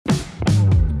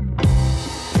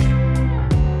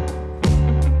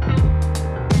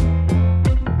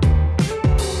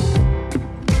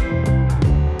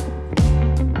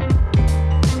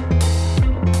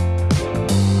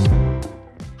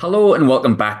Hello and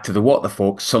welcome back to the What the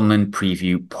Falk Sunderland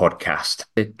Preview podcast.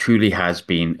 It truly has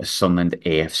been a Sunderland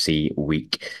AFC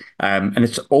week. And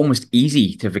it's almost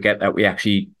easy to forget that we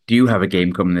actually do have a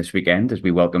game coming this weekend as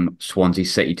we welcome Swansea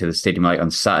City to the Stadium Light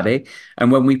on Saturday. And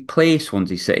when we play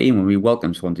Swansea City and when we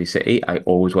welcome Swansea City, I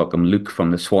always welcome Luke from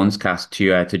the Swans cast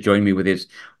to join me with his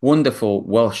wonderful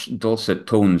Welsh dulcet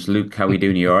tones. Luke, how are we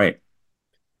doing? You all right?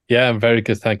 Yeah, I'm very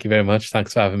good. Thank you very much.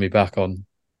 Thanks for having me back on.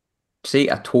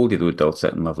 See, I told you they were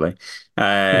dulcet and lovely.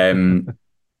 Um,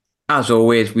 As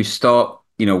always, we start,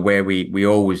 where we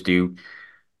always do.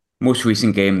 Most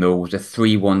recent game, though, was a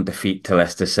 3-1 defeat to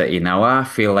Leicester City. Now, I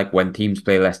feel like when teams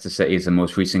play Leicester City as the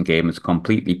most recent game, it's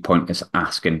completely pointless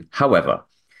asking. However,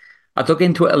 I dug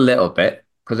into it a little bit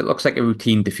because it looks like a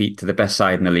routine defeat to the best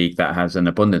side in the league that has an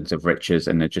abundance of riches,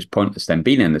 and it's just pointless them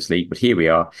being in this league. But here we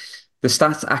are. The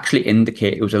stats actually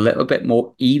indicate it was a little bit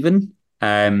more even.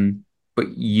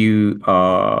 But you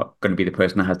are going to be the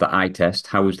person that has the eye test.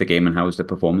 How was the game and how was the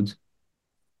performance?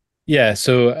 Yeah,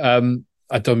 so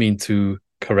I don't mean to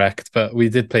correct, but we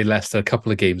did play Leicester a couple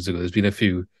of games ago. There's been a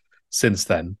few since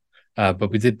then,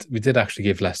 but we did actually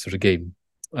give Leicester a game.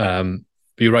 But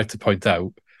you're right to point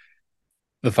out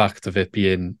the fact of it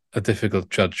being a difficult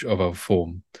judge of our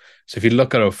form. So if you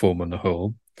look at our form on the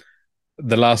whole,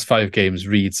 the last five games,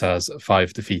 Leeds has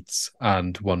five defeats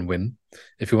and one win.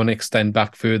 If you want to extend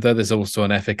back further, there's also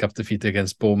an FA Cup defeat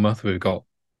against Bournemouth. We've got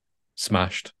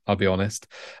smashed, I'll be honest.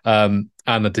 And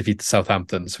a defeat to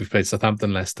Southampton. So we've played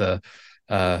Southampton, Leicester,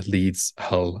 Leeds,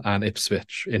 Hull, and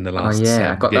Ipswich in the Oh last yeah, I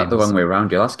seven got that the wrong games. way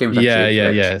around. Your last game was actually Yeah, yeah,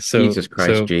 Ipswich. yeah. So, Jesus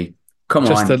Christ, so G. Come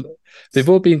just on. a, they've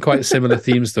all been quite similar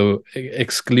themes, though,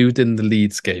 excluding the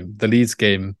Leeds game. The Leeds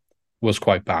game was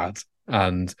quite bad,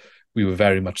 and we were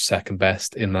very much second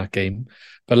best in that game.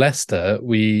 But Leicester,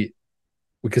 we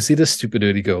could see the stupid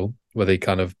early goal where they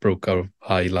kind of broke our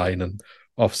high line and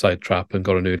offside trap and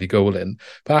got an early goal in.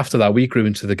 But after that, we grew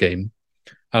into the game.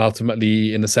 And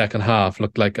ultimately, in the second half,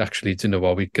 looked like actually, do you know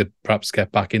what, we could perhaps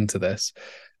get back into this.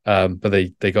 But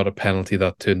they got a penalty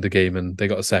that turned the game, and they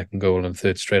got a second goal and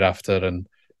third straight after. And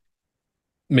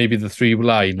maybe the three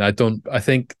line, I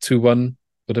think 2-1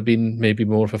 would have been maybe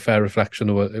more of a fair reflection,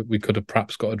 or we could have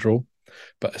perhaps got a draw.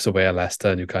 But it's away at Leicester,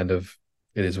 and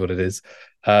it is what it is.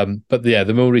 But yeah,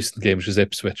 the more recent game, which was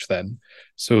Ipswich then.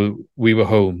 So we were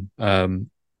home. The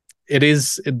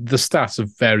stats are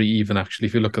very even, actually,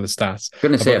 if you look at the stats, I'm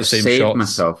going to say about the I've same saved shots.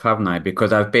 myself, haven't I?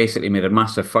 Because I've basically made a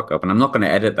massive fuck up, and I'm not going to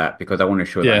edit that because I want to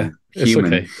show that Yeah, I'm it's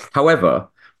human. okay. However,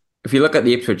 if you look at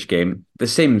the Ipswich game, the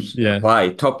same Yeah. apply.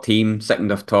 Top team,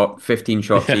 second off top, 15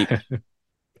 shots Yeah. each,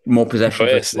 more No, possession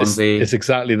for it's Swansea.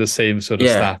 exactly the same sort of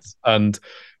Yeah, stats. And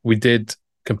we did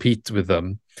compete with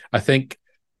them. I think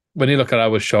when you look at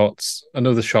our shots, I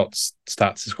know the shots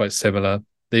stats is quite similar.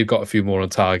 They've got a few more on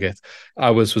target.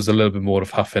 Ours was a little bit more of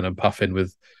huffing and puffing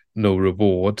with no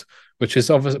reward, which is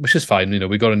fine. You know,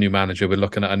 we got a new manager. We're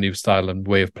looking at a new style and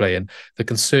way of playing. The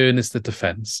concern is the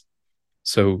defense.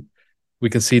 So we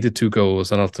conceded two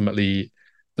goals, and ultimately,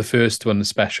 the first one,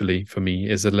 especially for me,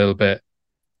 is a little bit.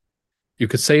 You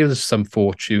could say there's some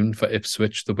fortune for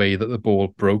Ipswich, the way that the ball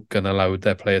broke and allowed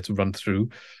their player to run through.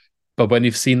 But when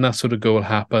you've seen that sort of goal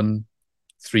happen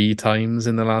three times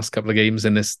in the last couple of games,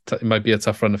 it might be a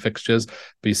tough run of fixtures, but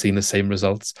you've seen the same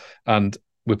results. And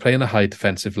we're playing a high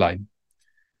defensive line.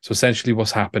 So essentially,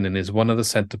 what's happening is one of the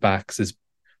centre backs is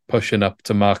pushing up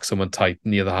to mark someone tight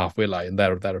near the halfway line,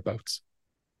 there or thereabouts.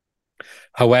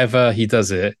 However, he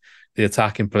does it, the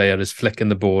attacking player is flicking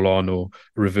the ball on or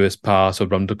reverse pass or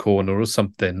round a corner or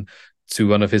something to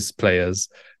one of his players,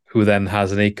 who then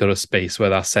has an acre of space where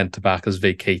that centre back has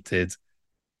vacated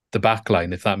the back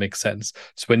line, if that makes sense.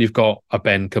 So when you've got a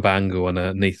Ben Cabango and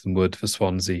a Nathan Wood for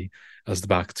Swansea as the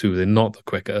back two, they're not the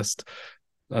quickest.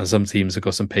 And some teams have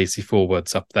got some pacey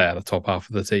forwards up there, the top half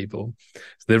of the table.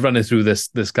 So they're running through this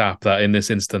gap that in this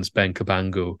instance Ben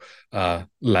Cabango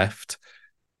left.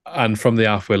 And from the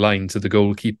halfway line to the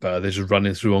goalkeeper, they're just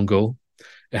running through on goal.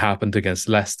 It happened against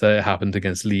Leicester, it happened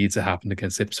against Leeds, it happened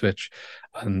against Ipswich.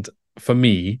 And for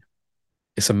me,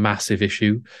 it's a massive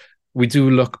issue. We do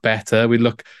look better.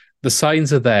 The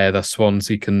signs are there that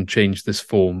Swansea can change this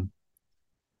form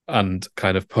and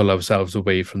kind of pull ourselves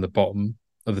away from the bottom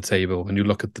of the table. When you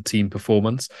look at the team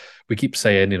performance, we keep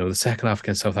saying, the second half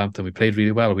against Southampton, we played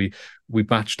really well. We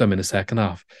matched them in the second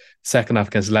half. Second half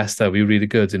against Leicester, we were really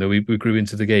good. We grew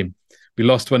into the game. We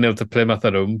lost 1-0 to Plymouth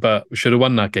at home, but we should have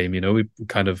won that game. We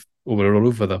kind of were all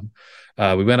over them.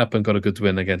 We went up and got a good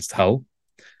win against Hull.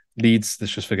 Leeds,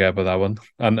 let's just forget about that one.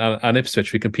 And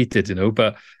Ipswich, we competed,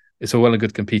 but it's all well and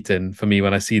good competing. For me,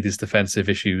 when I see these defensive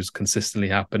issues consistently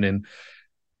happening,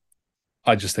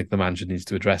 I just think the manager needs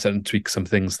to address it and tweak some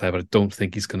things there, but I don't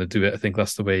think he's going to do it. I think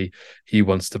that's the way he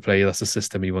wants to play. That's the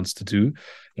system he wants to do.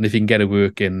 And if he can get it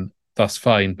working, that's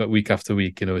fine. But week after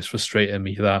week, it's frustrating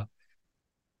me that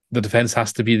the defence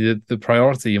has to be the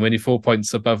priority. And when you're 4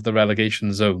 points above the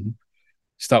relegation zone, you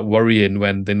start worrying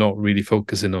when they're not really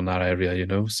focusing on that area.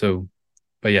 So,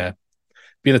 but yeah,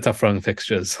 being a tough run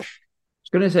fixtures.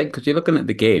 was going to say, because you're looking at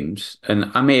the games,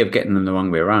 and I may have gotten them the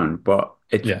wrong way around, but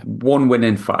it's Yeah, one win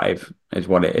in five is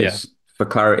what it yeah, is. For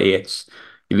clarity, it's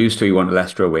you lose 3-1 to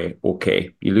Leicester away,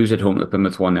 okay. You lose at home to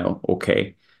Plymouth 1-0,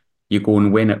 okay. You go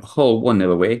and win at Hull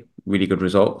 1-0 away, really good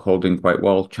result, holding quite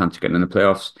well, chance of getting in the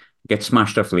playoffs. Get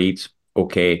smashed off Leeds,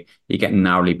 okay. You get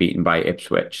narrowly beaten by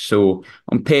Ipswich. So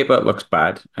on paper, it looks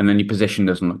bad, and then your position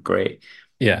doesn't look great.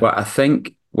 yeah. But I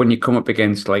think when you come up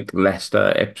against like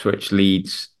Leicester, Ipswich,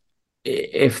 Leeds,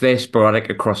 if they're sporadic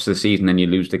across the season and you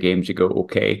lose the games, you go,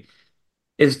 okay,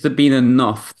 is there been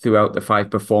enough throughout the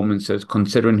five performances,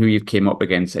 considering who you've came up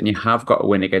against, and you have got a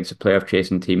win against a playoff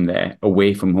chasing team there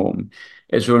away from home?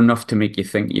 Is there enough to make you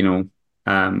think,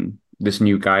 this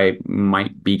new guy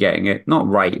might be getting it not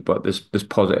right, but there's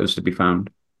positives to be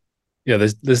found? Yeah,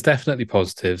 there's definitely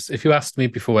positives. If you asked me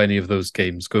before any of those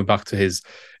games, going back to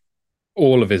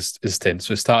all of his stints.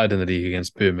 So he started in the league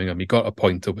against Birmingham. He got a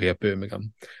point away at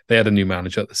Birmingham. They had a new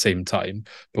manager at the same time,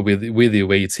 but we're the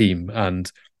away team, and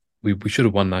we should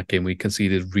have won that game. We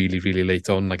conceded really, really late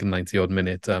on, like a 90-odd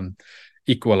minute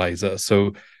equaliser.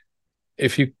 So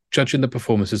if you judging the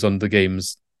performances on the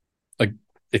games, like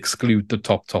exclude the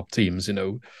top teams,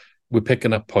 we're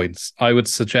picking up points. I would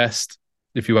suggest,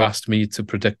 if you asked me to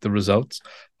predict the results,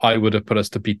 I would have put us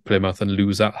to beat Plymouth and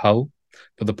lose at Hull,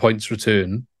 but the points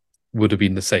return would have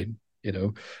been the same.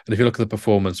 And if you look at the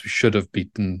performance, we should have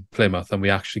beaten Plymouth, and we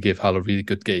actually gave Hull a really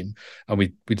good game, and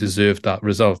we deserved that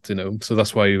result. So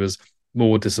that's why it was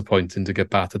more disappointing to get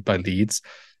battered by Leeds.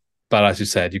 But as you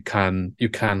said, you can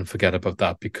forget about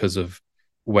that because of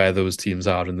where those teams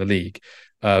are in the league.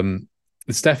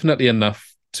 It's definitely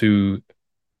enough to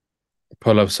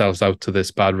pull ourselves out to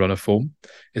this bad run of form.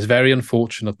 It's very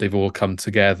unfortunate they've all come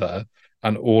together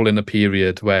and all in a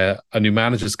period where a new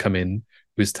manager's come in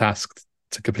who's tasked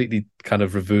to completely kind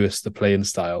of reverse the playing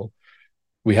style.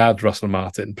 We had Russell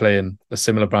Martin playing a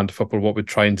similar brand of football, what we're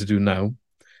trying to do now.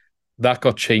 That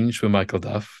got changed with Michael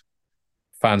Duff.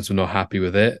 Fans were not happy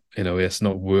with it. It's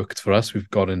not worked for us. We've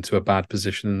got into a bad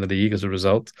position in the league as a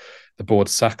result. The board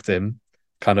sacked him,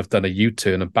 kind of done a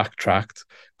U-turn and backtracked,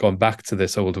 gone back to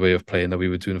this old way of playing that we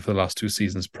were doing for the last 2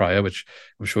 seasons prior, which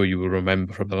I'm sure you will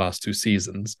remember from the last 2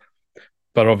 seasons.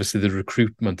 But obviously the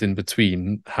recruitment in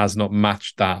between has not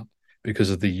matched that because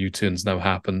of the U-turns now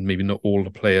happened. Maybe not all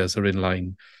the players are in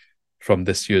line from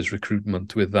this year's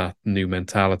recruitment with that new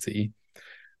mentality.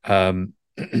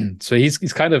 So he's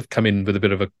kind of come in with a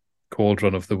bit of a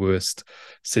cauldron of the worst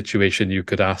situation you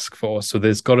could ask for. So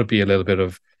there's got to be a little bit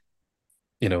of,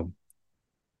 you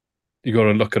got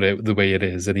to look at it the way it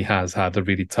is. And he has had a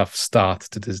really tough start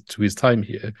to his time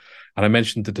here. And I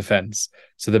mentioned the defence.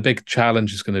 So the big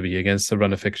challenge is going to be against the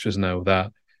run of fixtures now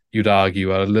that you'd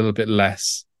argue are a little bit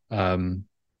less, a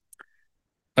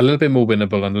little bit more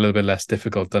winnable and a little bit less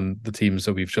difficult than the teams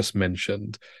that we've just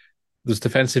mentioned. Those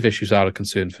defensive issues are a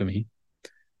concern for me,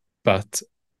 but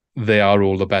they are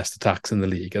all the best attacks in the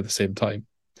league at the same time.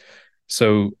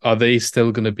 So are they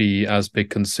still going to be as big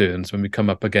concerns when we come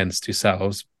up against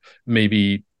yourselves?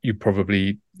 Maybe you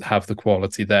probably have the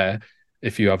quality there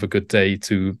if you have a good day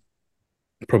to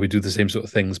probably do the same sort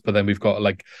of things. But then we've got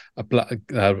like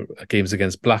games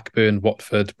against Blackburn,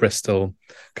 Watford, Bristol,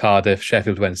 Cardiff,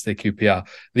 Sheffield Wednesday, QPR.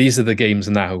 These are the games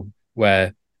now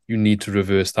where you need to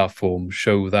reverse that form,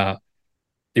 show that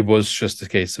it was just a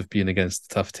case of being against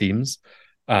the tough teams,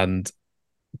 and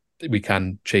we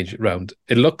can change it around.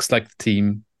 It looks like the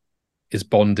team is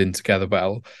bonding together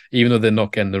well, even though they're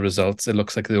not getting the results. It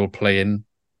looks like they're all playing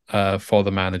for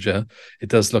the manager. It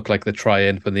does look like they're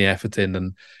trying, putting the effort in,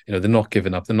 and they're not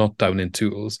giving up. They're not down in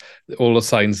tools. All the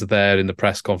signs are there in the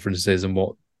press conferences and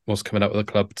what's coming out of the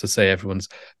club to say everyone's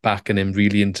backing him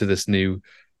really into this new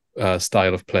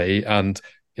style of play. And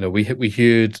we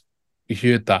heard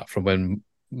that from when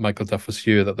Michael Duff was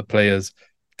here, that the players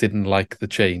didn't like the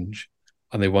change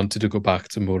and they wanted to go back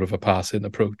to more of a passing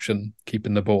approach and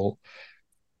keeping the ball.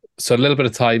 So a little bit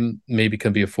of time maybe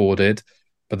can be afforded,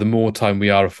 but the more time we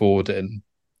are affording,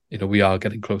 we are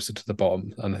getting closer to the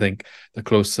bottom. And I think the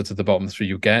closer to the bottom three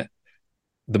you get,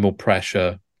 the more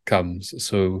pressure comes.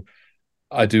 So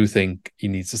I do think he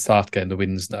needs to start getting the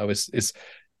wins now. It's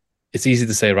easy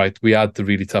to say, right, we had the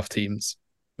really tough teams.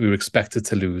 We were expected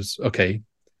to lose. Okay,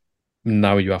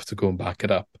 now you have to go and back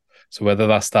it up. So whether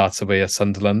that starts away at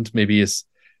Sunderland, maybe is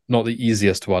Not the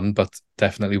easiest one, but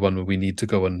definitely one where we need to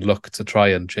go and look to try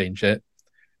and change it.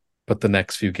 But the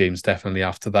next few games, definitely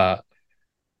after that,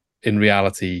 in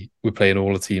reality, we're playing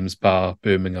all the teams bar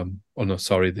Birmingham. Oh no,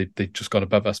 sorry, they just gone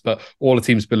above us. But all the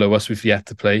teams below us, we've yet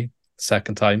to play the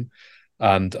second time,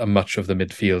 and much of the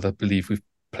midfield, I believe we've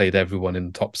played everyone in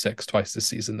the top six twice this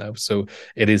season now. So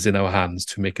it is in our hands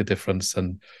to make a difference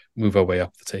and move our way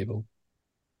up the table.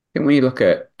 think when you look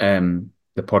at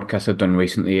the podcast I've done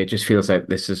recently, it just feels like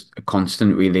this is a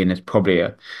constant, really, and it's probably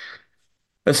a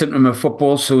symptom of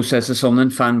football. So says the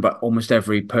Sunderland fan, but almost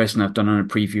every person I've done on a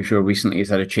preview show recently has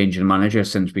had a change in manager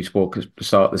since we spoke at the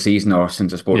start of the season, or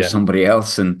since I spoke to Yeah. somebody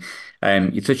else. And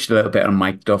you touched a little bit on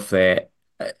Mike Duff there.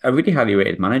 A really highly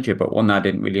rated manager, but one that I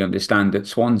didn't really understand at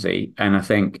Swansea. And I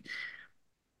think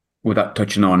without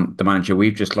touching on the manager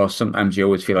we've just lost, sometimes you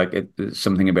always feel like there's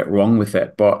something a bit wrong with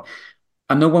it. But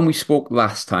I know when we spoke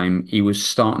last time, he was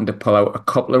starting to pull out a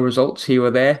couple of results here or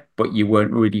there, but you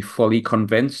weren't really fully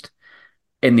convinced.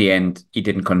 In the end, he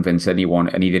didn't convince anyone,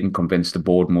 and he didn't convince the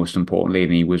board, most importantly,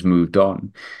 and he was moved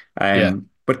on. Yeah.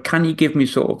 But can you give me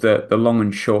sort of the long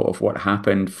and short of what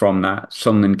happened from that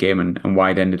Sunderland game, and why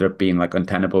it ended up being like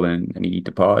untenable, and he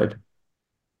departed?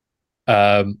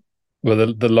 Um,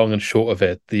 well, the long and short of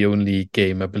it, the only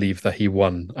game I believe that he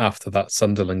won after that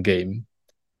Sunderland game,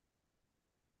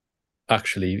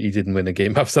 actually, he didn't win a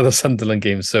game after the Sunderland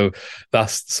game. So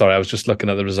that's sorry, I was just looking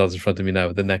at the results in front of me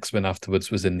now. The next win afterwards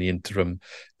was in the interim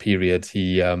period.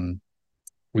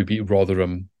 We beat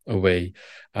Rotherham away,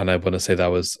 and I want to say that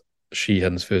was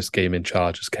Sheehan's first game in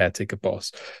charge as caretaker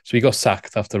boss. So he got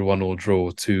sacked after a 1-1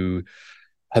 draw to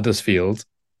Huddersfield,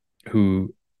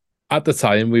 who at the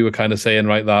time we were kind of saying,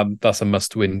 right, that's a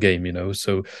must-win game, you know.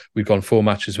 So we'd gone 4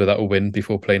 matches without a win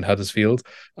before playing Huddersfield.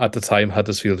 At the time,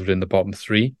 Huddersfield were in the bottom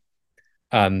three,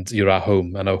 and you're at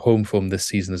home. And our home form this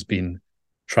season has been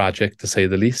tragic, to say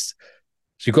the least.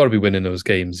 So you've got to be winning those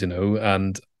games, you know.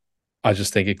 And I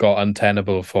just think it got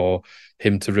untenable for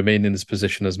him to remain in his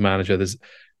position as manager. There's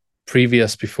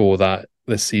previous before that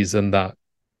this season that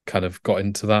kind of got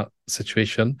into that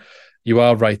situation. You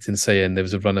are right in saying there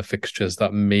was a run of fixtures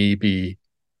that maybe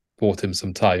bought him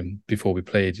some time before we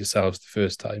played yourselves the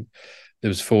first time. There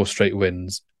was 4 straight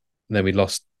wins, and then we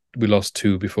lost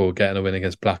 2 before getting a win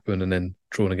against Blackburn, and then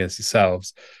drawn against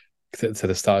yourselves. So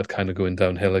it started kind of going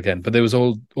downhill again. But there was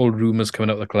all rumours coming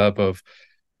out of the club of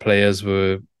players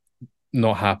were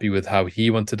not happy with how he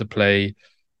wanted to play.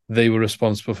 They were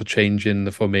responsible for changing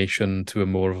the formation to a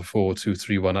more of a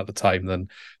 4-2-3-1 at the time than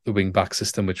the wing back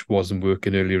system, which wasn't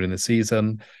working earlier in the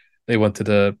season. They wanted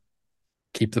to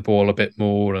keep the ball a bit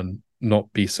more and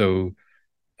not be so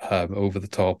over the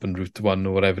top and route one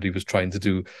or whatever he was trying to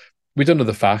do. We don't know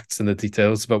the facts and the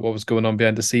details about what was going on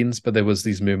behind the scenes, but there was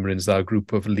these murmurings that a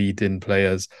group of lead-in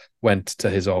players went to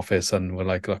his office and were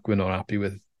like, "Look, we're not happy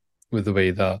with the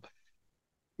way that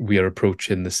we are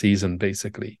approaching the season."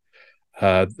 Basically,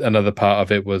 another part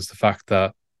of it was the fact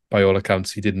that, by all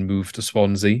accounts, he didn't move to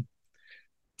Swansea.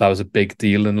 That was a big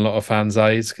deal in a lot of fans'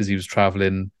 eyes because he was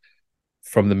traveling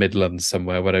from the Midlands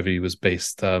somewhere, wherever he was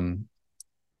based. And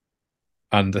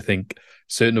I think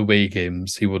certain away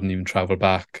games he wouldn't even travel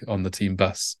back on the team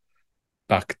bus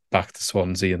back to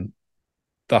Swansea, and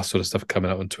that sort of stuff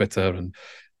coming out on Twitter, and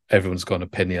everyone's got an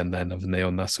opinion then, haven't they,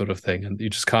 on that sort of thing. And you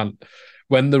just can't,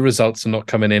 when the results are not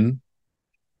coming in,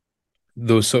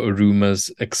 those sort of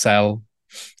rumours excel,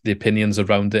 the opinions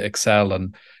around it excel,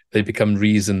 and they become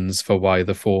reasons for why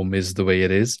the form is the way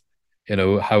it is. You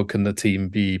know, how can the team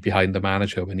be behind the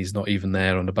manager when he's not even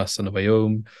there on the bus on the way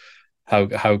home?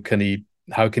 How can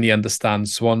he understand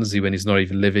Swansea when he's not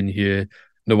even living here?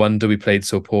 No wonder we played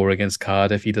so poor against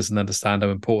Cardiff. He doesn't understand how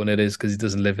important it is because he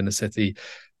doesn't live in the city.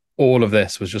 All of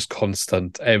this was just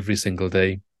constant every single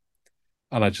day.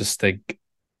 And I just think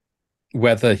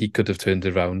whether he could have turned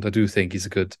it around, I don't think he's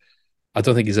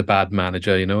a bad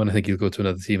manager, you know, and I think he'll go to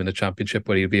another team in the championship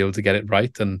where he'll be able to get it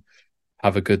right and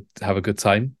have a good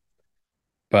time.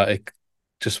 But it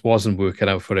just wasn't working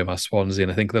out for him at Swansea.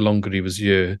 And I think the longer he was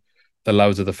here, the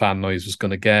louder the fan noise was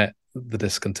going to get, the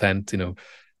discontent. You know,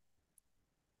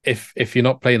 if you're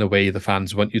not playing away, the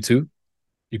fans want you to.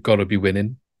 You've got to be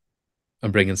winning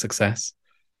and bringing success.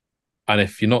 And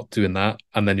if you're not doing that,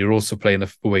 and then you're also playing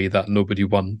a way that nobody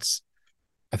wants,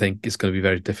 I think it's going to be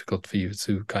very difficult for you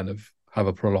to kind of have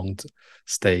a prolonged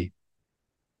stay.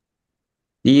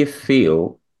 Do you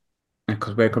feel,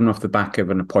 because we're coming off the back of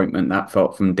an appointment that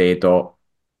felt from day dot,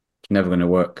 it's never going to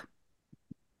work?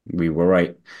 We were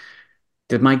right.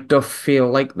 Did Mike Duff feel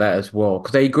like that as well?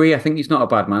 Because I agree, I think he's not a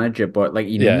bad manager, but like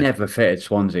he Yeah, never fitted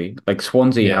Swansea. Like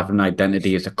Swansea yeah, have an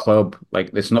identity as a club. Like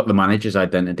it's not the manager's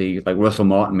identity. Like Russell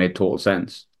Martin made total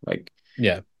sense. Like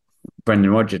yeah.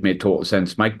 Brendan Rodgers made total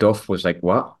sense. Mike Duff was like,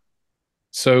 what?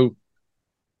 So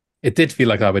it did feel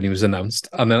like that when he was announced.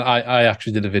 And then I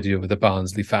actually did a video with a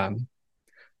Barnsley fan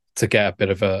to get a bit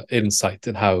of a insight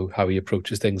in how he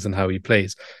approaches things and how he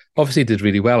plays. Obviously, he did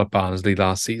really well at Barnsley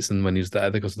last season when he was there.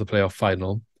 They got to the playoff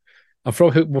final. And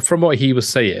from what he was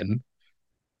saying,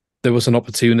 there was an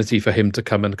opportunity for him to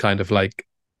come and kind of like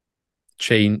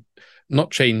change, not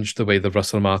change the way that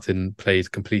Russell Martin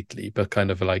played completely, but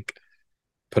kind of like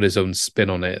put his own spin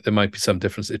on it. There might be some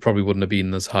difference. It probably wouldn't have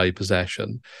been as high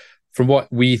possession. From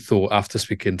what we thought after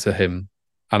speaking to him,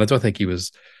 and I don't think he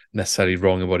was necessarily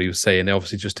wrong in what he was saying. It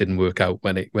obviously just didn't work out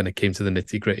when it came to the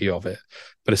nitty gritty of it.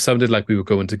 But it sounded like we were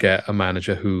going to get a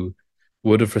manager who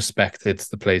would have respected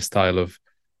the play style of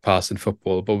passing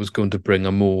football, but was going to bring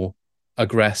a more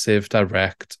aggressive,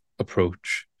 direct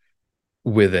approach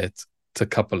with it to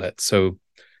couple it. So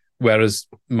whereas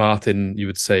Martin, you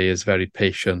would say, is very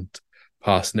patient,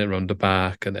 passing it around the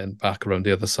back and then back around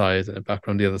the other side and then back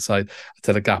around the other side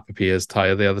until a gap appears,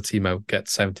 tire the other team out, get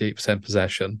 78%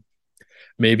 possession.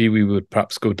 Maybe we would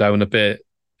perhaps go down a bit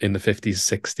in the 50s,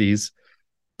 60s.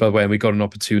 But when we got an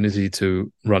opportunity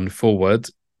to run forward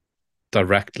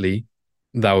directly,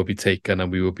 that would be taken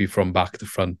and we would be from back to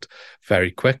front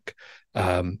very quick.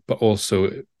 But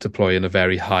also deploying a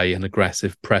very high and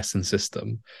aggressive pressing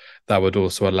system that would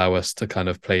also allow us to kind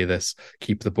of play this,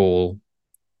 keep the ball,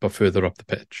 but further up the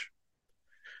pitch.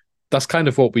 That's kind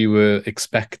of what we were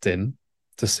expecting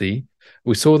to see.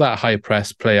 We saw that high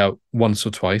press play out once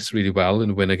or twice really well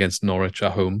in a win against Norwich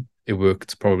at home. It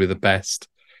worked probably the best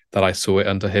that I saw it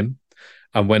under him.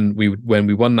 And when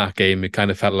we won that game, it kind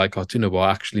of felt like, oh, do you know what?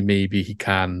 Actually, maybe he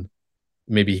can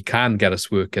get us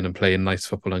working and playing nice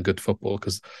football and good football.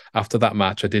 Because after that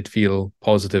match, I did feel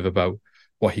positive about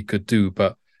what he could do,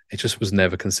 but it just was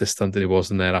never consistent, and he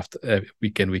wasn't there after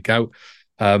week in, week out.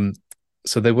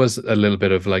 So there was a little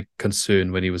bit of like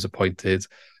concern when he was appointed.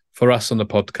 For us on the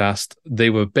podcast, they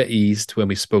were a bit eased when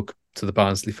we spoke to the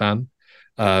Barnsley fan.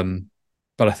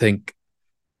 But I think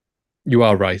you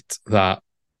are right that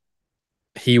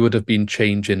he would have been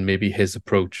changing maybe his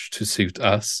approach to suit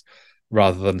us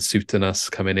rather than suiting us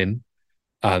coming in.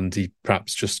 And he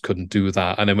perhaps just couldn't do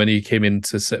that. And then when he came in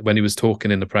when he was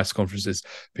talking in the press conferences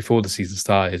before the season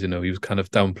started, he was kind of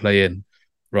downplaying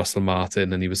Russell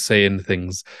Martin and he was saying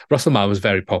things. Russell Martin was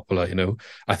very popular,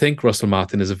 I think Russell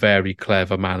Martin is a very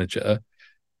clever manager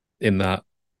in that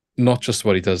not just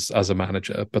what he does as a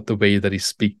manager, but the way that he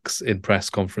speaks in press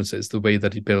conferences, the way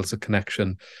that he builds a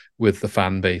connection with the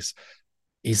fan base.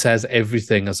 He says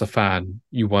everything as a fan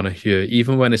you want to hear,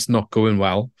 even when it's not going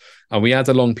well. And we had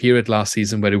a long period last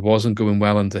season where it wasn't going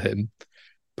well under him,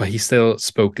 but he still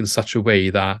spoke in such a way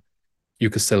that you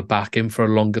could still back him for a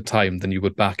longer time than you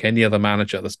would back any other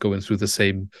manager that's going through the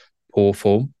same poor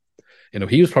form.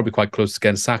 He was probably quite close to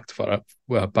getting sacked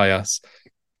by us,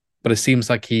 but it seems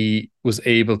like he was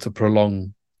able to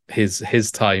prolong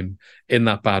his time in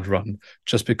that bad run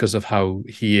just because of how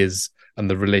he is and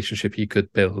the relationship he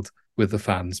could build with the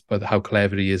fans, but how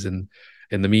clever he is in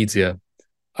the media.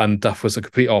 And Duff was a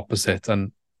complete opposite,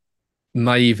 and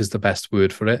naive is the best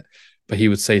word for it. But he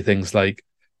would say things like,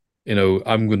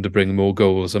 I'm going to bring more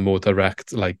goals and more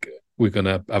direct, like we're going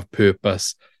to have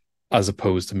purpose, as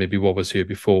opposed to maybe what was here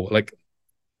before. Like,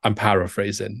 I'm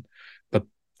paraphrasing, but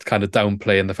kind of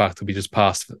downplaying the fact that we just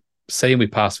saying we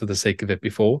passed for the sake of it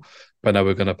before, but now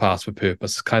we're going to pass for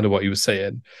purpose, kind of what he was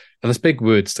saying. And it's big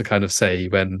words to kind of say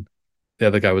when the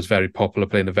other guy was very popular,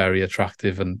 playing a very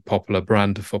attractive and popular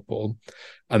brand of football.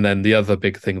 And then the other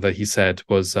big thing that he said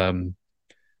was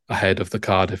ahead of the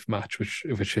Cardiff match, which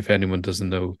if anyone doesn't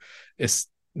know, is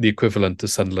the equivalent to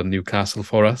Sunderland Newcastle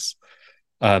for us.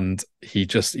 And he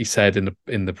said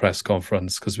in the press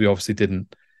conference, because we obviously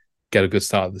didn't get a good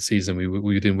start of the season,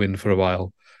 we didn't win for a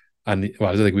while, and I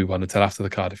don't think we won until after the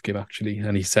Cardiff game actually.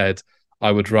 And he said,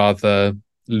 I would rather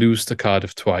lose to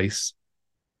Cardiff twice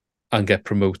and get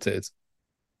promoted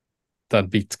than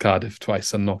beat Cardiff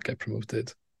twice and not get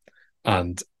promoted.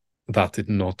 And that did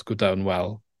not go down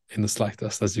well in the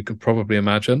slightest, as you could probably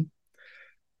imagine.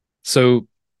 So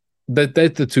they're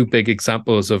the two big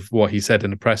examples of what he said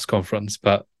in the press conference,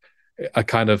 but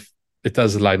it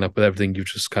does line up with everything you've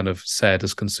just kind of said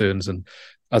as concerns. And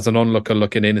as an onlooker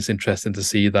looking in, it's interesting to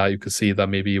see that. You could see that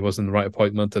maybe he wasn't the right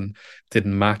appointment and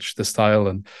didn't match the style.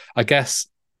 And I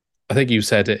think you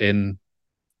said it in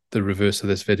the reverse of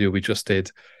this video we just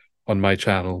did on my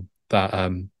channel, that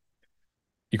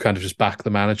you kind of just back the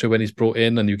manager when he's brought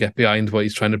in and you get behind what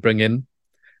he's trying to bring in.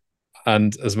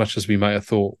 And as much as we might have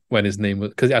thought when his name was,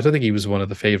 because I don't think he was one of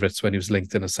the favourites when he was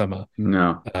linked in the summer.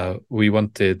 No.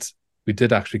 We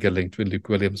did actually get linked with Luke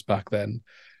Williams back then.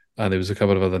 and there was a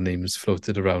couple of other names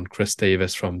floated around. Chris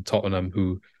Davis from Tottenham,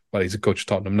 who, well, he's a coach at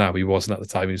Tottenham now. He wasn't at the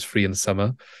time. He was free in the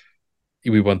summer.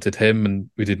 We wanted him and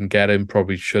we didn't get him.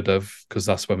 Probably should have, because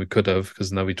that's when we could have,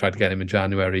 because now we tried to get him in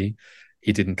January.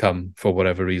 He didn't come for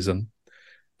whatever reason.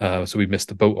 So we missed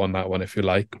the boat on that one, if you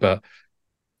like. But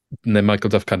then Michael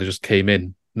Duff kind of just came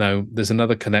in. Now, there's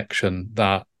another connection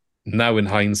that now in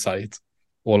hindsight,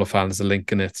 all the fans are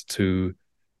linking it to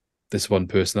this one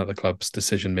person at the club's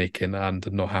decision making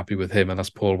and not happy with him. And that's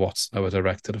Paul Watson, our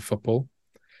director of football,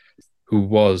 who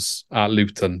was at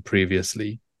Luton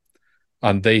previously.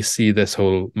 And they see this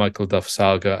whole Michael Duff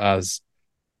saga as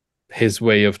his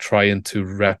way of trying to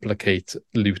replicate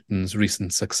Luton's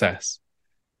recent success,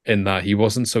 in that he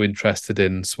wasn't so interested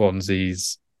in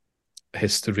Swansea's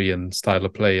history and style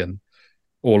of play and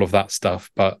all of that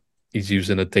stuff, but he's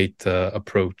using a data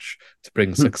approach to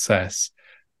bring success.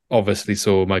 Obviously,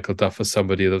 so Michael Duff was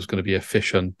somebody that was going to be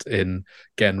efficient in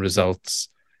getting results,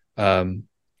 and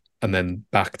then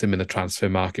backed him in a transfer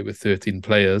market with 13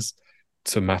 players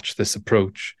to match this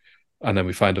approach. And then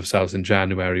we find ourselves in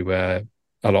January where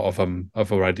a lot of them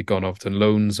have already gone off on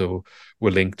loans or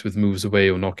were linked with moves away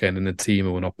or not getting in the team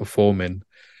or not performing.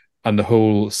 And the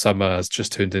whole summer has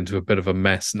just turned into a bit of a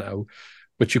mess now,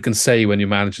 which you can say when your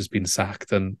manager's been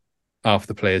sacked and half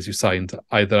the players you signed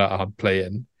either aren't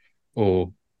playing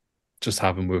or just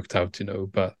haven't worked out,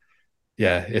 But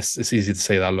yeah, it's easy to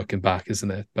say that looking back,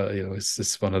 isn't it? But,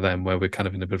 it's one of them where we're kind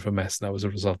of in a bit of a mess now as a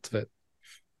result of it.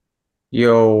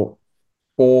 You're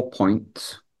 4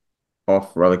 points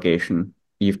off relegation.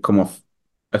 You've come off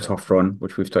a tough run,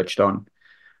 which we've touched on.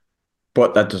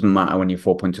 But that doesn't matter when you're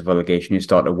 4 points of relegation. You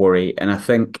start to worry. And I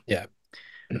think Yeah.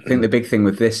 the big thing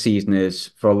with this season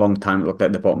is for a long time it looked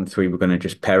like the bottom three were going to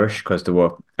just perish because they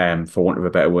were, for want of a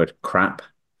better word, crap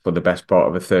for the best part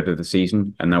of a third of the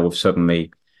season. And now we've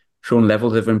suddenly shown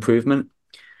levels of improvement.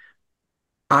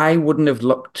 I wouldn't have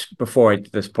looked before I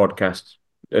did this podcast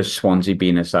as Swansea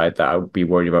being a side that I would be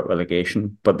worried about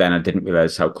relegation, but then I didn't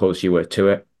realise how close you were to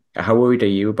it. How worried are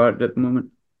you about it at the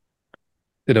moment?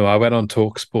 I went on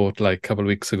TalkSport like a couple of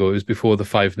weeks ago. It was before the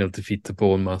 5-0 defeat to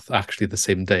Bournemouth, actually the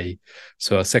same day.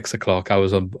 So at 6 o'clock, I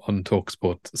was on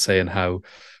TalkSport saying how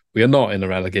we are not in a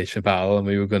relegation battle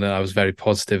and I was very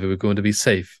positive we were going to be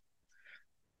safe.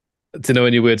 Do you know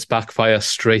when your words backfire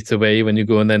straight away when you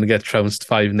go and then get trounced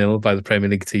 5-0 by the Premier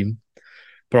League team?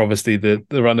 But obviously the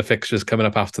run of fixtures coming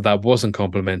up after that wasn't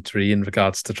complimentary in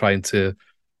regards to trying to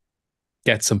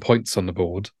get some points on the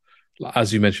board.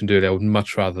 As you mentioned earlier, I would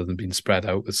much rather than being spread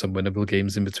out with some winnable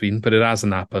games in between, but it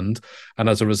hasn't happened. And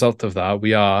as a result of that,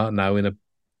 we are now in a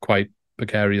quite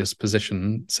precarious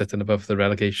position, sitting above the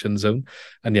relegation zone.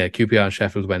 And yeah, QPR and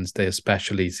Sheffield Wednesday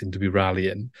especially seem to be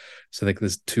rallying. So I think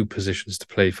there's two positions to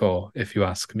play for, if you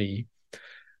ask me.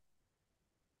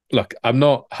 Look, I'm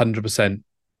not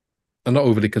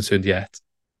overly concerned yet,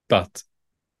 but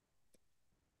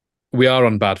we are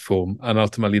on bad form, and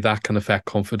ultimately that can affect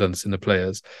confidence in the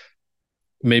players.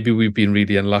 Maybe we've been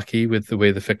really unlucky with the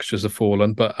way the fixtures have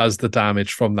fallen, but as the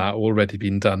damage from that already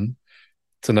been done,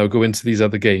 to now go into these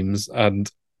other games and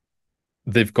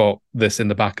they've got this in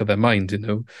the back of their mind,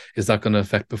 is that going to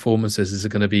affect performances? Is it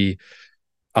going to be,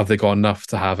 have they got enough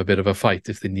to have a bit of a fight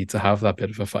if they need to have that bit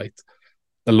of a fight?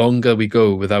 The longer we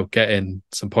go without getting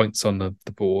some points on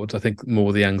the board, I think the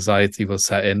more the anxiety will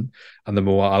set in and the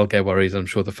more I'll get worried. I'm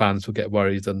sure the fans will get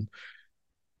worried, and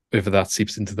whether that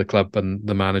seeps into the club and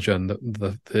the manager and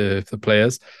the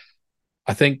players.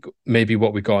 I think maybe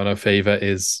what we got in our favour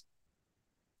is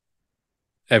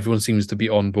everyone seems to be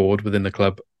on board within the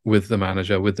club, with the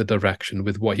manager, with the direction,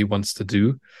 with what he wants to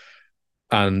do.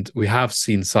 And we have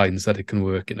seen signs that it can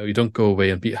work. You don't go away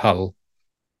and beat Hull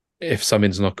if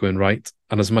something's not going right.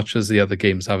 And as much as the other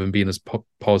games haven't been as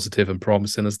positive and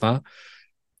promising as that,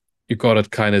 you've got to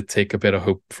kind of take a bit of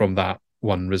hope from that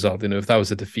one result. If that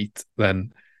was a defeat,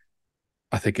 then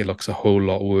I think it looks a whole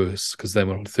lot worse, because then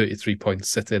we're on 33 points,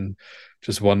 sitting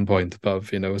just 1 point above,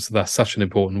 so that's such an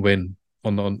important win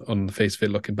on the face of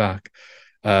it looking back.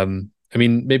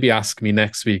 Maybe ask me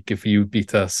next week if you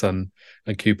beat us and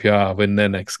QPR win their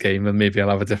next game, and maybe I'll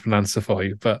have a different answer for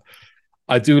you. But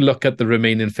I do look at the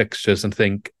remaining fixtures and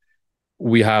think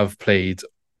we have played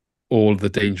all the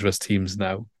dangerous teams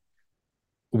now.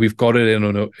 We've got it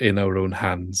in our own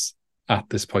hands at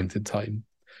this point in time.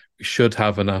 We should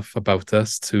have enough about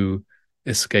us to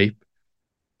escape.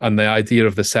 And the idea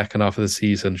of the second half of the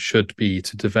season should be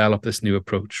to develop this new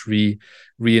approach,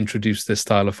 reintroduce this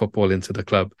style of football into the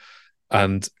club.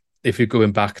 And if you're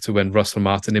going back to when Russell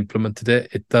Martin implemented it,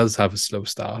 it does have a slow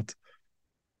start.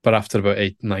 But after about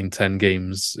 8, 9, 10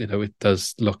 games, it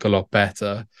does look a lot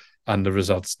better and the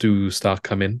results do start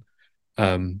coming.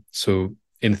 So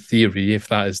in theory, if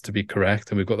that is to be correct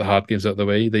and we've got the hard games out of the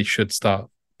way, they should start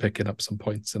picking up some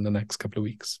points in the next couple of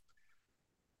weeks.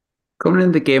 Coming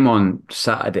in the game on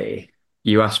Saturday,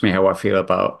 you asked me how I feel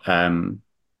about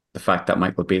the fact that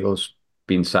Michael Beale's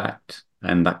been sacked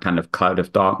and that kind of cloud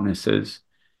of darkness is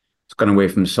it's gone away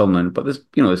from Sunderland. But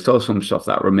there's still some stuff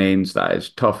that remains that is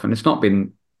tough, and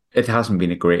it hasn't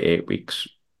been a great 8 weeks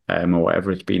or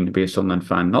whatever it's been to be a Sunderland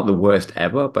fan. Not the worst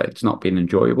ever, but it's not been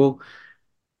enjoyable.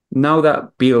 Now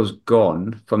that Beale's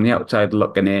gone, from the outside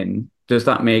looking in, does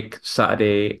that make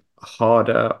Saturday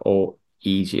harder or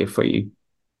easier for you?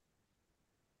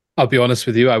 I'll be honest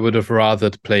with you, I would have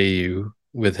rathered play you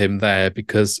with him there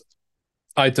because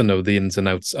I don't know the ins and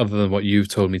outs other than what you've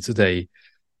told me today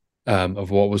of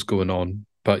what was going on.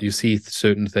 But you see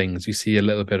certain things, you see a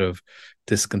little bit of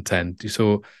discontent.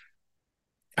 So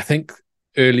I think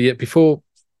earlier before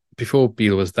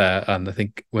Beale was there, and I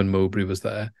think when Mowbray was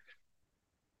there,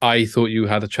 I thought you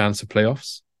had a chance of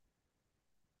playoffs.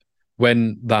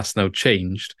 When that's now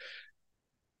changed,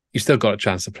 you still got a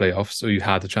chance of playoffs, or you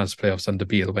had a chance of playoffs under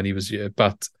Beale when he was here.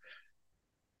 But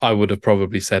I would have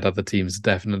probably said other teams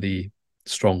definitely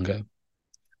stronger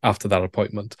after that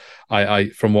appointment. I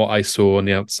from what I saw on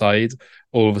the outside,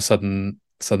 all of a sudden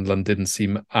Sunderland didn't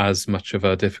seem as much of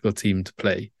a difficult team to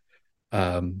play.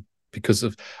 Because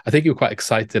of I think you were quite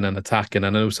exciting and attacking.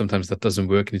 And I know sometimes that doesn't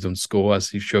work and you don't score,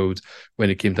 as you showed when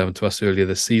it came down to us earlier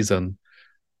this season.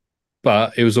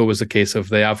 But it was always a case of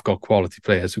they have got quality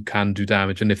players who can do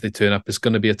damage, and if they turn up, it's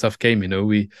going to be a tough game.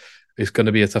 It's going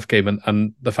to be a tough game,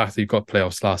 and the fact that you got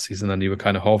playoffs last season and you were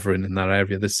kind of hovering in that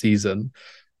area this season,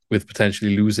 with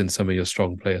potentially losing some of your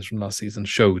strong players from last season,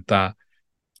 showed that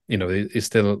it's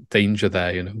still danger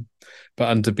there. But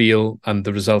under Beale and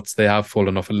the results, they have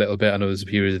fallen off a little bit. I know there's a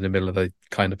period in the middle that they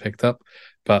kind of picked up,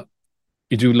 but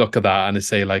you do look at that and they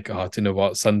say like, oh, do you know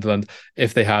what, Sunderland,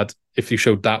 if you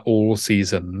showed that all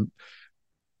season,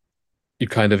 you're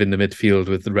kind of in the midfield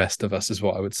with the rest of us, is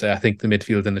what I would say. I think the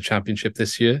midfield in the Championship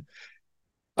this year,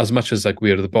 as much as like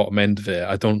we're at the bottom end of it,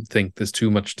 I don't think there's too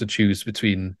much to choose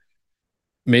between.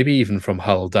 Maybe even from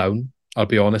Hull down. I'll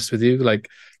be honest with you, like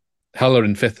Hull are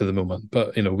in fifth at the moment,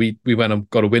 but we went and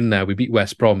got a win there. We beat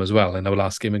West Brom as well in our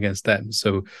last game against them.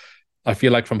 So I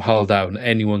feel like from Hull down,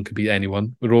 anyone could beat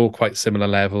anyone. We're all quite similar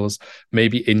levels.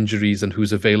 Maybe injuries and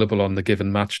who's available on the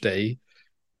given match day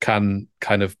can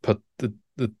kind of put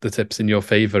the tips in your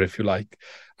favour, if you like.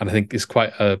 And I think it's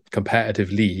quite a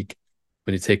competitive league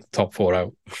when you take the top four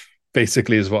out.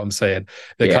 Basically, is what I'm saying.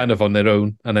 They're Yeah. kind of on their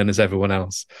own, and then there's everyone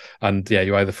else. And yeah,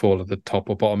 you either fall at the top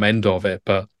or bottom end of it.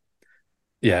 But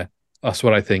yeah, that's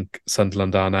what I think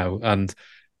Sunderland are now. And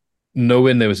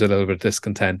knowing there was a little bit of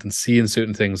discontent and seeing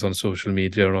certain things on social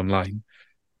media or online,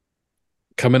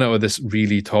 coming out of this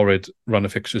really torrid run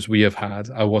of fixtures we have had,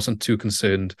 I wasn't too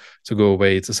concerned to go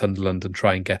away to Sunderland and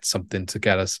try and get something to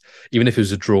get us, even if it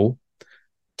was a draw,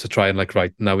 to try and like,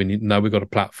 right, now we've got a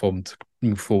platform to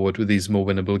move forward with these more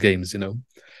winnable games.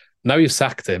 Now you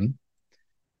sacked him,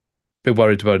 bit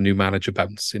worried about a new manager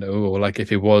bounce, or like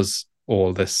if it was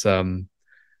all this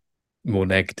more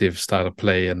negative style of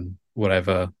play and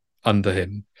whatever under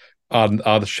him,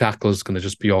 are the shackles going to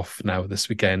just be off now this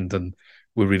weekend and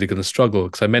we're really going to struggle?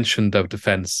 Because I mentioned our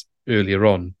defence earlier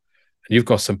on, and you've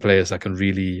got some players that can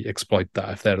really exploit that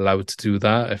if they're allowed to do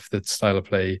that, if the style of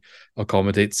play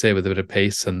accommodates, say, with a bit of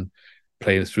pace and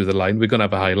playing through the line. We're going to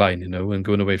have a high line, and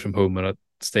going away from home at a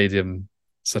stadium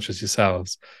such as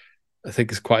yourselves, I think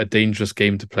it's quite a dangerous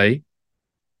game to play.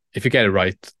 If you get it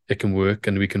right, it can work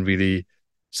and we can really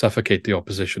suffocate the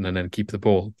opposition and then keep the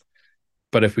ball.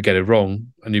 But if we get it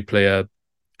wrong and you play a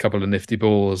couple of nifty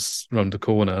balls around the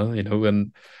corner,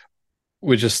 and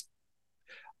we're just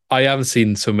I haven't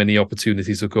seen so many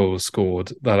opportunities of goals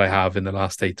scored that I have in the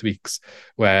last 8 weeks,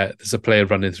 where there's a player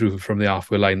running through from the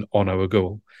halfway line on our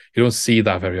goal. You don't see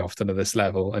that very often at this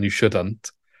level, and you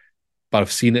shouldn't. But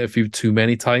I've seen it a few too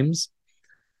many times.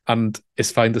 And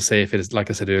it's fine to say if it is, like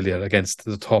I said earlier, against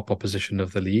the top opposition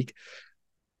of the league.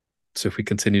 So if we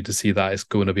continue to see that, it's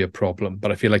going to be a problem.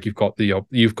 But I feel like you've got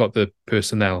the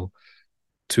personnel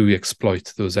to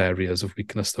exploit those areas of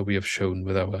weakness that we have shown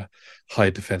with our high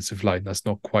defensive line. That's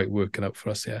not quite working out for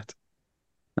us yet.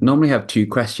 I normally have two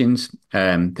questions to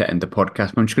end the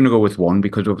podcast, but I'm just going to go with one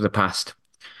because over the past,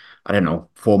 I don't know,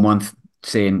 4 months,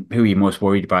 saying who you're most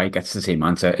worried by gets the same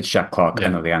answer. It's Jack Clark. I Yeah.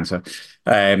 know the answer.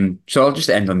 So I'll just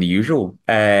end on the usual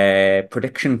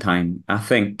prediction time. I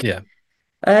think Yeah.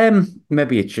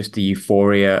 maybe it's just the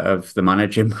euphoria of the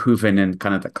manager moving and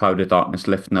kind of the cloud of darkness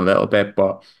lifting a little bit,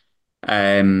 but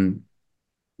um,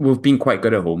 we've been quite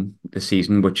good at home this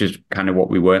season, which is kind of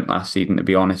what we weren't last season, to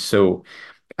be honest. So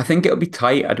I think it'll be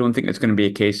tight. I don't think it's going to be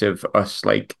a case of us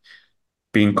like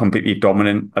being completely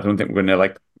dominant. I don't think we're going to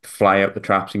like fly out the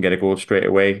traps and get a goal straight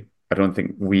away. I don't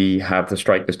think we have the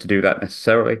strikers to do that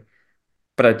necessarily.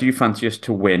 But I do fancy us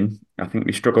to win. I think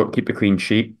we struggle to keep a clean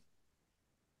sheet.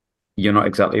 You're not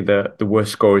exactly the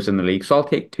worst scorers in the league. So I'll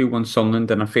take 2-1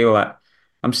 Sunderland, and I feel that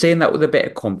I'm saying that with a bit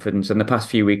of confidence. In the past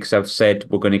few weeks, I've said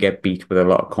we're going to get beat with a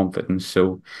lot of confidence.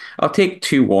 So I'll take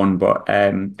 2-1, but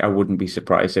I wouldn't be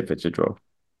surprised if it's a draw.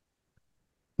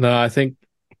 No, I think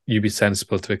you'd be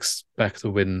sensible to expect a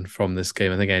win from this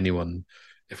game. I think anyone,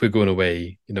 if we're going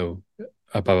away,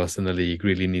 above us in the league,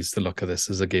 really needs to look at this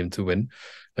as a game to win.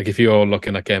 Like if you're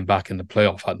looking at getting back in the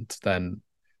playoff hunt, then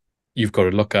you've got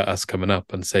to look at us coming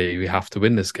up and say we have to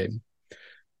win this game.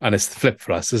 And it's the flip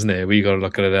for us, isn't it? We got to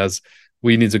look at it as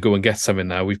we need to go and get something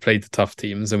now. We've played the tough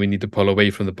teams and we need to pull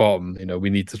away from the bottom. We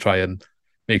need to try and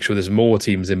make sure there's more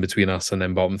teams in between us and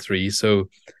then bottom three. So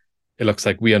it looks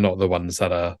like we are not the ones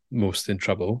that are most in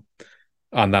trouble.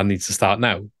 And that needs to start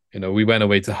now. We went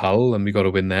away to Hull and we got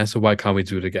to win there. So why can't we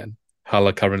do it again? Hull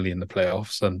are currently in the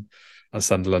playoffs and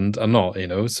Sunderland are not,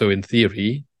 So in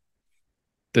theory,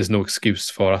 there's no excuse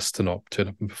for us to not turn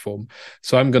up and perform.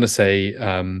 So I'm going to say,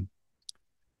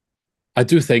 I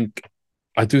do think,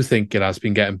 I do think it has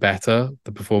been getting better.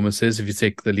 The performances, if you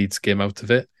take the Leeds game out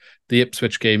of it, the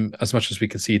Ipswich game, as much as we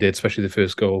conceded, especially the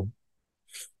first goal,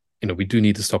 we do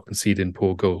need to stop conceding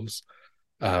poor goals.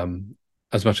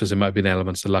 As much as there might be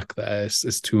elements of luck there,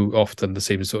 it's too often the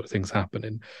same sort of things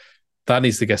happening. That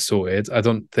needs to get sorted. I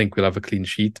don't think we'll have a clean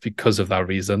sheet because of that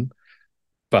reason,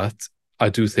 but I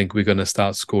do think we're going to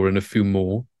start scoring a few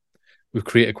more. We've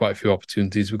created quite a few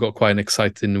opportunities. We've got quite an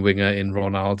exciting winger in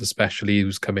Ronald, especially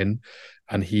who's come in,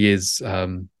 and he has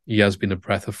been a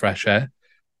breath of fresh air.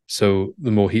 So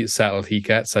the more settled he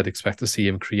gets, I'd expect to see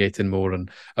him creating more,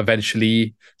 and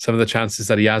eventually some of the chances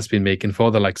that he has been making for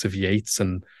the likes of Yates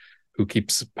and who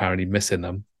keeps apparently missing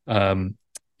them,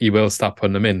 he will start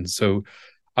putting them in. So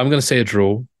I'm going to say a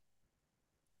draw.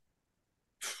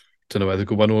 Don't know whether to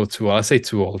go 1 or 2. I say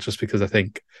 2-2 just because I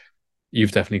think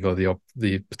you've definitely got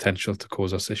the potential to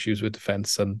cause us issues with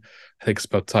defence, and I think it's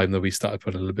about time that we started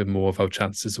putting a little bit more of our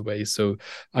chances away. So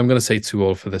I'm going to say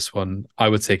 2-2 for this one. I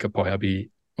would take a point. I'd be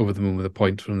over the moon with a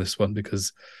point from this one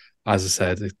because, as I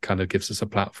said, it kind of gives us a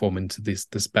platform into this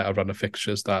better run of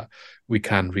fixtures that we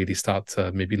can really start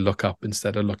to maybe look up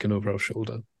instead of looking over our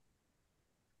shoulder.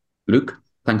 Luke,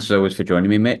 thanks as always for joining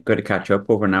me, mate. Good to catch up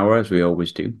over an hour as we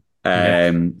always do.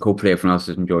 Yeah. Hopefully everyone else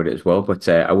has enjoyed it as well. But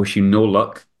I wish you no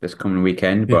luck this coming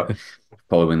weekend. But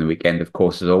following the weekend, of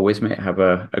course, as always, mate, have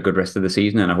a good rest of the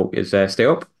season, and I hope you stay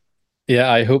up.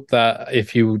 Yeah, I hope that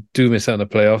if you do miss out on the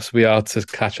playoffs, we are to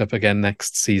catch up again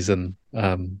next season.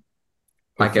 I get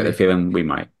the Hopefully. feeling we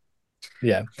might.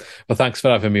 Yeah. Well, thanks for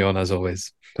having me on as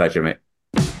always. Pleasure, mate.